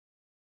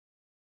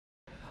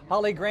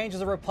Holly Grange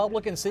is a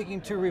Republican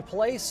seeking to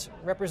replace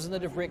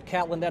Representative Rick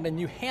Catlin down in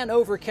New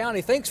Hanover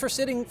County. Thanks for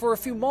sitting for a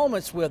few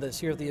moments with us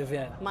here at the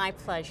event. My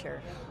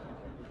pleasure.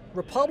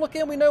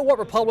 Republican, we know what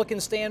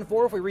Republicans stand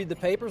for if we read the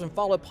papers and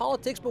follow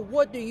politics, but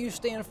what do you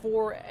stand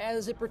for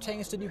as it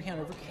pertains to New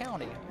Hanover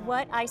County?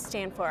 What I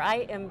stand for,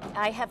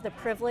 I have the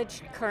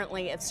privilege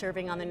currently of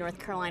serving on the North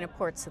Carolina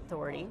Ports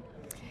Authority.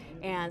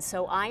 And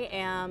so I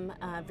am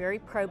very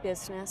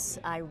pro-business.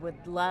 I would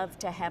love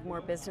to have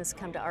more business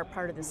come to our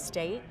part of the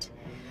state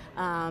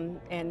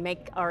and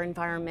make our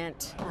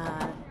environment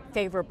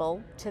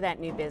favorable to that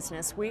new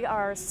business. We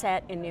are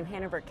set in New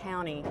Hanover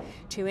County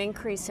to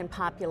increase in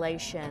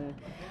population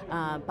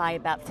by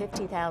about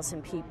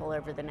 50,000 people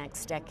over the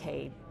next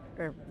decade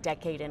or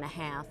decade and a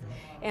half,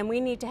 and we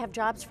need to have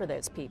jobs for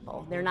those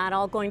people. They're not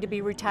all going to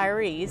be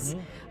retirees,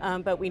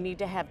 but we need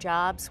to have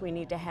jobs, we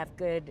need to have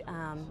good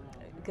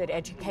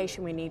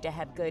education, we need to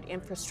have good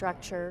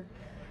infrastructure,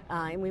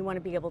 and we want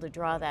to be able to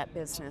draw that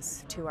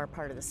business to our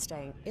part of the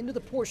state. Into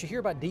the ports, you hear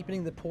about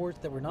deepening the ports,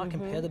 that we're not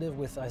competitive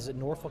with, is it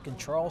Norfolk and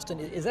Charleston?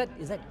 Is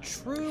that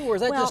true, or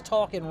is that just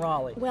talk in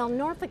Raleigh? Well,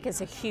 Norfolk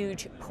is a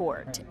huge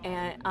port,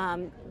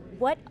 and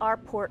what our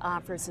port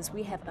offers is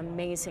we have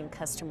amazing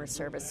customer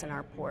service in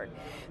our port.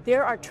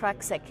 There are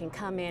trucks that can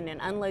come in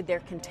and unload their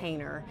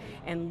container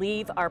and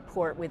leave our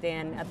port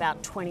within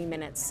about 20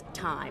 minutes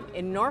time.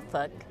 In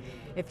Norfolk,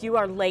 if you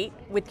are late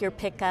with your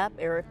pickup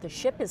or if the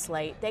ship is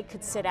late, they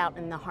could sit out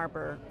in the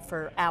harbor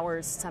for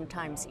hours,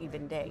 sometimes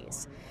even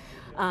days.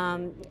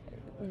 A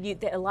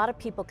lot of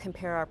people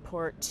compare our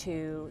port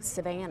to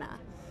Savannah.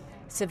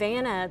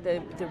 Savannah,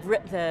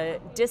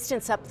 the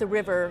distance up the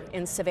river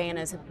in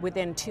Savannah is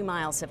within 2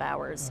 miles of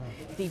ours.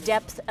 The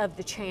depth of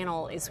the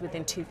channel is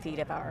within 2 feet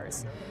of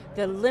ours.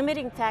 The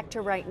limiting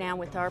factor right now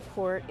with our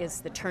port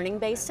is the turning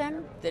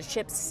basin. The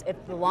ships, if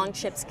the long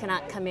ships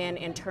cannot come in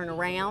and turn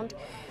around,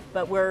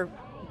 but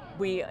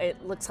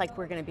it looks like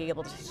we're going to be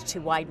able to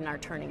widen our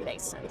turning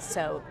basin.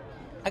 So,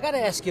 I got to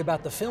ask you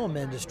about the film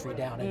industry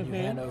down in New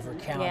Hanover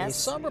County. Yes.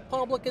 Some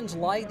Republicans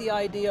like the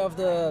idea of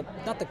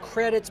not the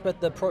credits,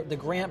 but the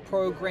grant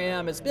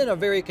program. It's been a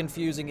very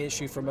confusing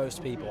issue for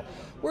most people.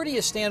 Where do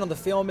you stand on the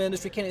film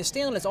industry? Can it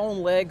stand on its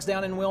own legs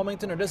down in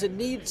Wilmington, or does it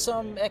need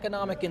some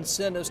economic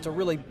incentives to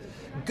really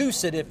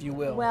goose it, if you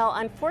will? Well,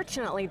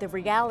 unfortunately, the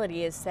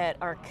reality is that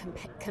our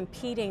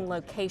competing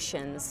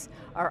locations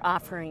are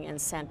offering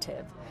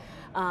incentive.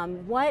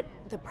 What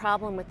the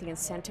problem with the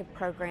incentive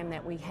program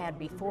that we had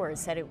before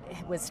is that it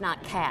was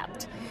not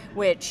capped,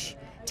 which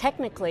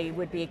technically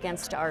would be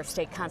against our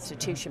state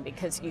constitution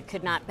because you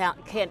could not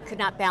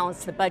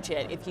balance the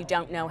budget if you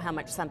don't know how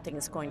much something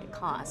is going to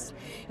cost.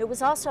 It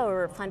was also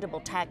a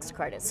refundable tax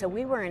credit, so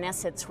we were in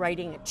essence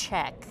writing a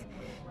check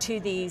to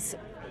these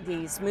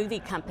movie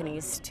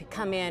companies to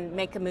come in,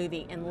 make a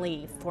movie, and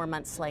leave 4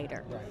 months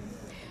later. Right.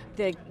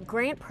 The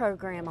grant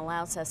program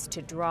allows us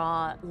to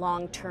draw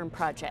long-term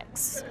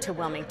projects to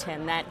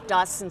Wilmington, that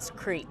Dawson's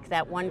Creek,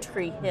 that One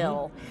Tree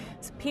Hill.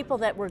 It's people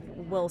that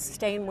will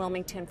stay in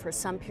Wilmington for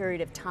some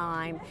period of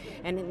time,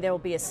 and there will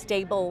be a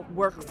stable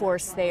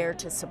workforce there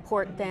to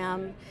support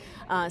them.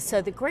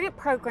 So the grant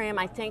program,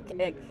 I think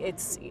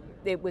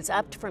it was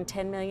upped from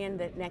 $10 million,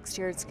 that next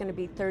year it's going to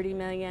be $30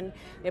 million.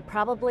 It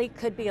probably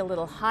could be a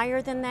little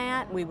higher than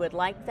that. We would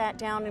like that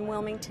down in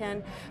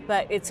Wilmington,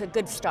 but it's a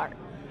good start.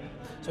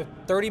 So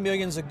 $30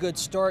 million is a good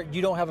start.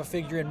 You don't have a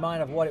figure in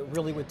mind of what it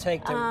really would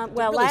take to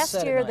well, really last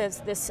set year,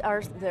 it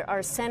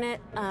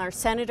our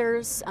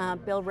senators,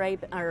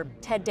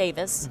 Ted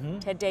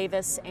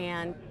Davis,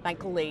 and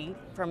Michael Lee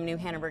from New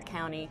Hanover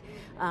County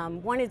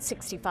wanted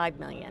 $65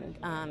 million.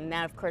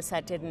 Now, of course,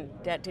 that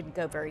didn't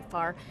go very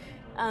far.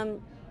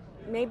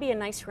 Maybe a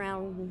nice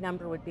round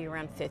number would be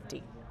around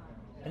 50.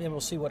 And then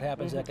we'll see what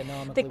happens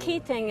economically. The key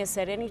thing is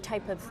that any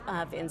type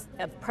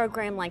of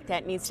program like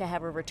that needs to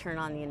have a return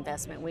on the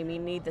investment. We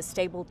need the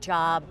stable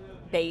job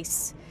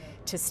base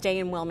to stay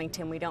in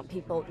Wilmington. We don't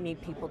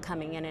need people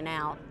coming in and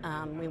out.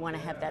 We want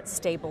to have that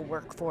stable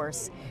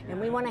workforce, and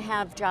we want to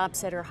have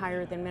jobs that are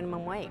higher than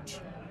minimum wage.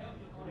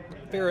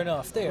 Fair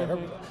enough there.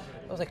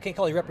 I can't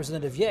call you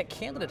representative yet.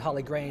 Candidate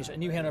Holly Grange,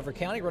 New Hanover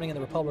County, running in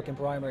the Republican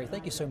primary.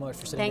 Thank you so much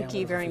for sitting down with us. Thank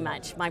you very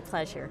much. My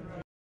pleasure.